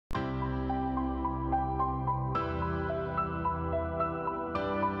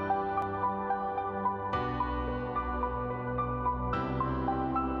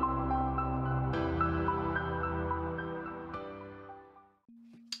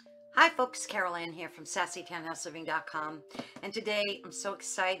Hi folks, Carol Ann here from SassyTownhouseLiving.com, and today I'm so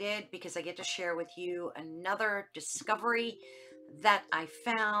excited because I get to share with you another discovery that I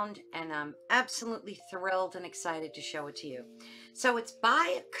found, and I'm absolutely thrilled and excited to show it to you. So it's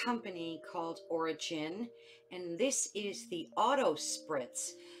by a company called Origyn, and this is the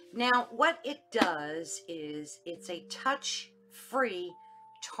autoSPRITZ. Now what it does is it's a touch-free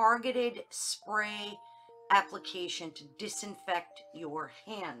targeted spray application to disinfect your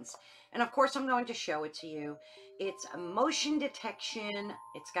hands. And of course I'm going to show it to you. It's a motion detection,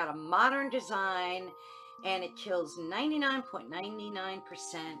 it's got a modern design, and it kills 99.99%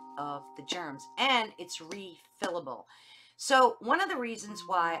 of the germs, and it's refillable. So one of the reasons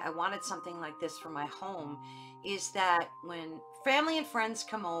why I wanted something like this for my home is that when family and friends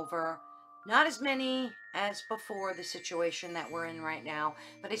come over, not as many as before the situation that we're in right now,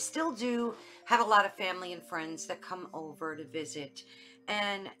 but I still do have a lot of family and friends that come over to visit,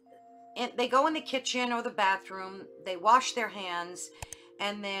 and they go in the kitchen or the bathroom, they wash their hands,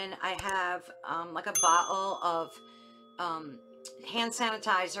 and then I have like a bottle of hand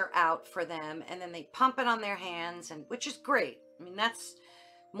sanitizer out for them, and then they pump it on their hands, and which is great. I mean, that's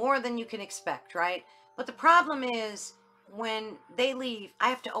more than you can expect, right? But the problem is when they leave, I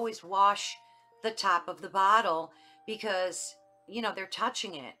have to always wash the top of the bottle because, you know, they're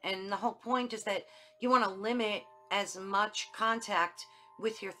touching it. And the whole point is that you want to limit as much contact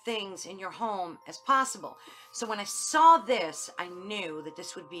with your things in your home as possible. So when I saw this, I knew that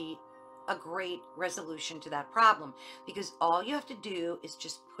this would be a great resolution to that problem, because all you have to do is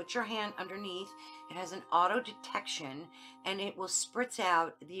just put your hand underneath. It has an auto detection, and it will spritz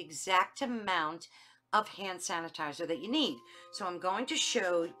out the exact amount of hand sanitizer that you need. So I'm going to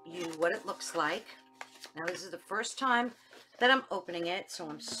show you what it looks like. Now this is the first time that I'm opening it, so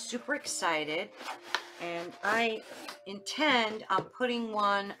I'm super excited, and I intend on putting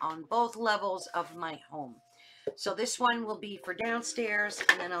one on both levels of my home. So this one will be for downstairs,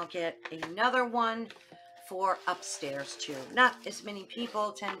 and then I'll get another one for upstairs too. Not as many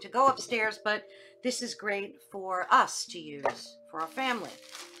people tend to go upstairs, but this is great for us to use for our family.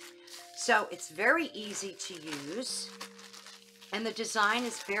 So it's very easy to use, and the design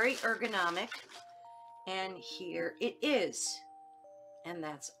is very ergonomic, and here it is, and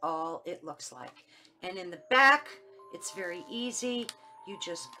that's all it looks like. And in the back, it's very easy. You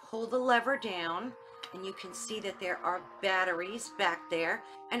just pull the lever down, and you can see that there are batteries back there,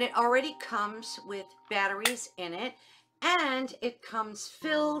 and it already comes with batteries in it, and it comes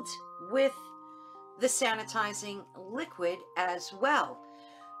filled with the sanitizing liquid as well.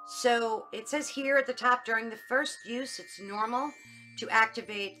 So it says here at the top, during the first use, it's normal to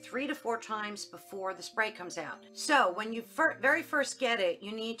activate 3 to 4 times before the spray comes out. So when you very first get it,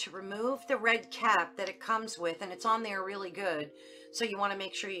 you need to remove the red cap that it comes with, and it's on there really good. So you want to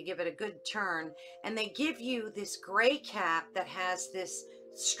make sure you give it a good turn. And they give you this gray cap that has this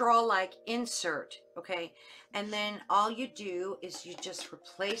straw-like insert, okay? And then all you do is you just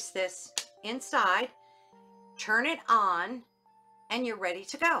replace this inside, turn it on, and you're ready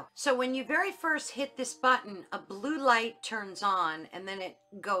to go. So when you very first hit this button, a blue light turns on, and then it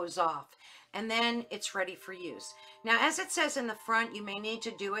goes off, and then it's ready for use. Now, as it says in the front, you may need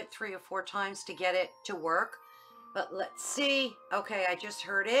to do it 3 or 4 times to get it to work, but let's see. Okay, I just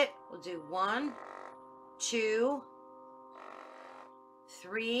heard it. We'll do 1, 2,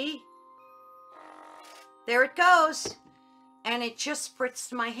 3. There it goes, and it just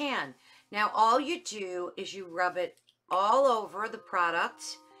spritzed my hand. Now all you do is you rub it all over the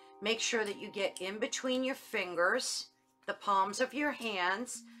product. Make sure that you get in between your fingers, the palms of your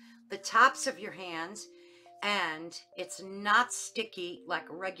hands, the tops of your hands, and it's not sticky like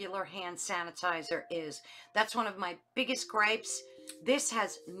regular hand sanitizer is. That's one of my biggest gripes. This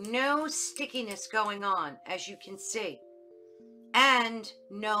has no stickiness going on, as you can see, and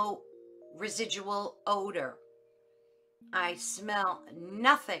no residual odor. I smell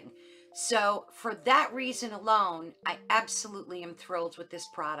nothing. So for that reason alone, I absolutely am thrilled with this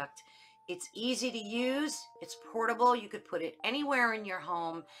product. It's easy to use, it's portable, you could put it anywhere in your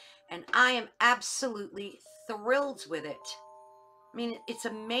home, and I am absolutely thrilled with it. I mean, it's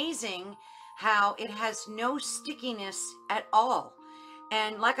amazing how it has no stickiness at all.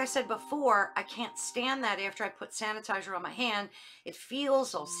 And like I said before, I can't stand that after I put sanitizer on my hand. It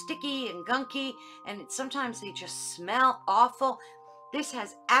feels all sticky and gunky, and sometimes they just smell awful. This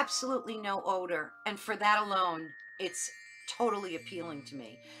has absolutely no odor, and for that alone, it's totally appealing to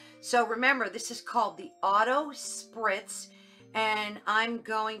me. So remember, this is called the autoSPRITZ, and I'm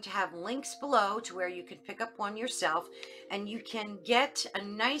going to have links below to where you can pick up one yourself, and you can get a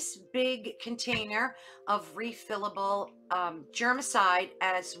nice big container of refillable germicide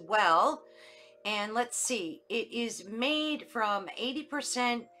as well. And let's see, it is made from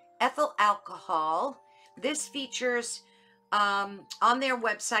 80% ethyl alcohol. This features on their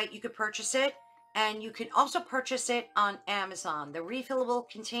website, you could purchase it, and you can also purchase it on Amazon. The refillable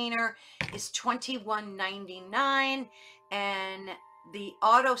container is $21.99, and the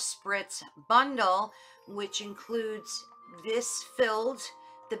autoSPRITZ bundle, which includes this filled,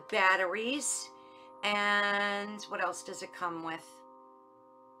 the batteries, and what else does it come with?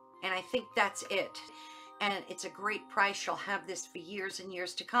 And I think that's it. And it's a great price. You'll have this for years and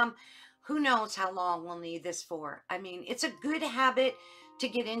years to come. Who knows how long we'll need this for? I mean, it's a good habit to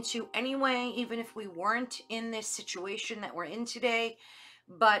get into anyway, even if we weren't in this situation that we're in today.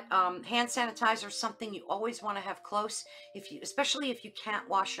 But hand sanitizer is something you always want to have close, especially if you can't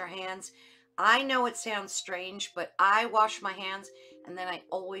wash your hands. I know it sounds strange, but I wash my hands, and then I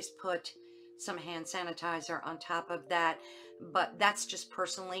always put some hand sanitizer on top of that. But that's just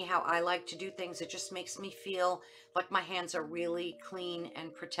personally how I like to do things. It just makes me feel like my hands are really clean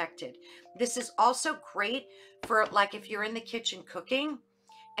and protected. This is also great for, like, if you're in the kitchen cooking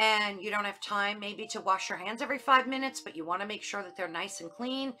and you don't have time maybe to wash your hands every 5 minutes, but you want to make sure that they're nice and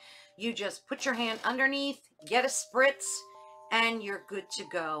clean. You just put your hand underneath, get a spritz, and you're good to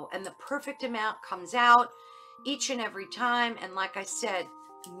go. And the perfect amount comes out each and every time. And like I said,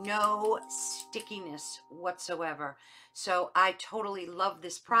 no stickiness whatsoever. So I totally love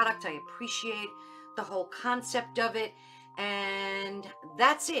this product. I appreciate the whole concept of it. And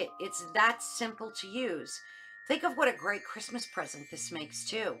that's it. It's that simple to use. Think of what a great Christmas present this makes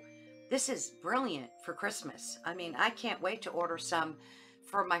too. This is brilliant for Christmas. I mean, I can't wait to order some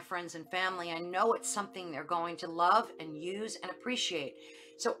for my friends and family. I know it's something they're going to love and use and appreciate.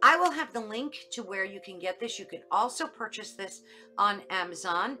 So I will have the link to where you can get this. You can also purchase this on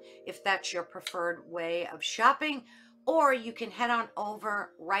Amazon if that's your preferred way of shopping, or you can head on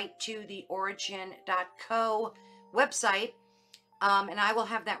over right to the Origyn.co website. And I will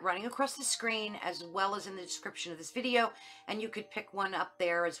have that running across the screen as well as in the description of this video, and you could pick one up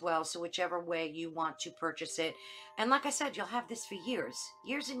there as well, so whichever way you want to purchase it. And like I said, you'll have this for years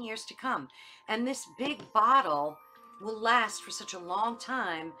and years to come. And this big bottle will last for such a long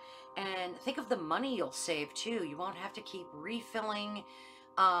time, and think of the money you'll save too. You won't have to keep refilling.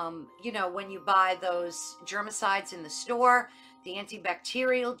 You know, when you buy those germicides in the store, the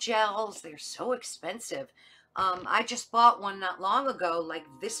antibacterial gels, they're so expensive. I just bought one not long ago, like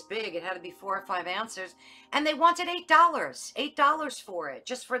this big. It had to be 4 or 5 ounces, and they wanted $8 for it,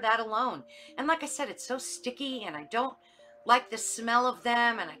 just for that alone. And like I said, it's so sticky, and I don't like the smell of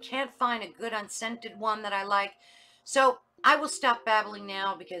them, and I can't find a good unscented one that I like. So I will stop babbling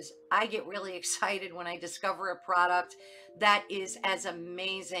now, because I get really excited when I discover a product that is as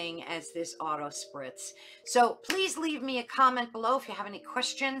amazing as this autoSPRITZ. So please leave me a comment below if you have any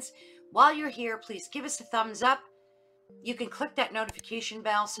questions. While you're here, please give us a thumbs up. You can click that notification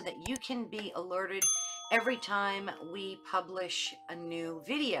bell so that you can be alerted every time we publish a new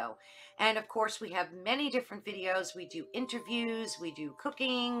video. And of course, we have many different videos. We do interviews, we do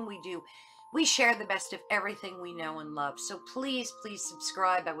cooking, we share the best of everything we know and love. So please, please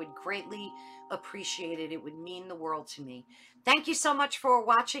subscribe. I would greatly appreciate it. It would mean the world to me. Thank you so much for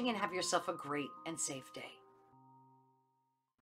watching, and have yourself a great and safe day.